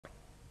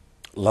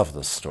Love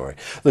this story.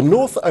 The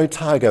North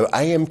Otago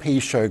A P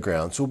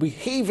showgrounds will be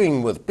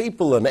heaving with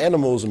people and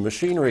animals and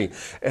machinery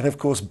and of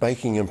course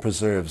baking and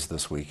preserves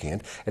this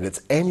weekend at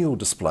its annual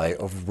display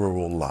of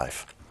rural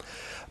life.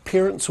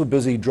 Parents were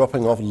busy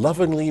dropping off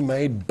lovingly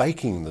made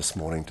baking this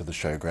morning to the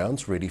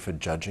showgrounds, ready for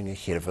judging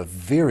ahead of a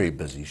very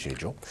busy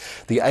schedule.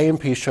 The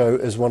A&P show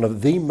is one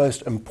of the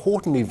most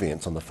important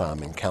events on the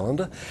farming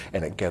calendar,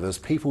 and it gathers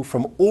people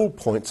from all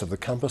points of the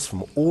compass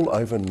from all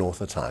over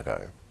North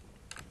Otago.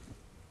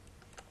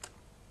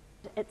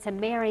 It's a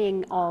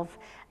marrying of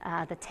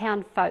the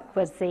town folk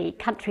with the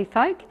country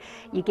folk.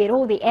 You get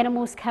all the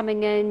animals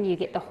coming in, you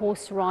get the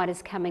horse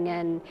riders coming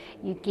in,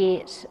 you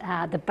get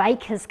the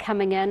bakers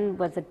coming in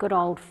with the good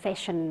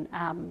old-fashioned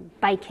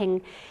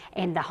baking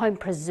and the home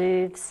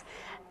preserves.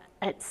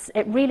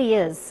 It really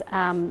is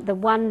the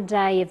one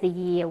day of the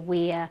year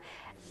where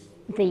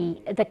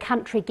the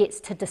country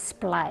gets to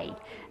display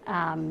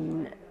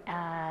the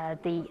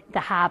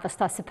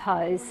harvest, I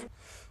suppose.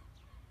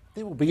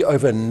 There will be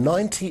over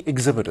 90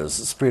 exhibitors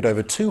spread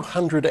over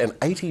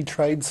 280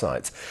 trade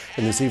sites,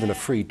 and there's even a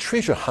free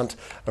treasure hunt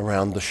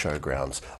around the showgrounds.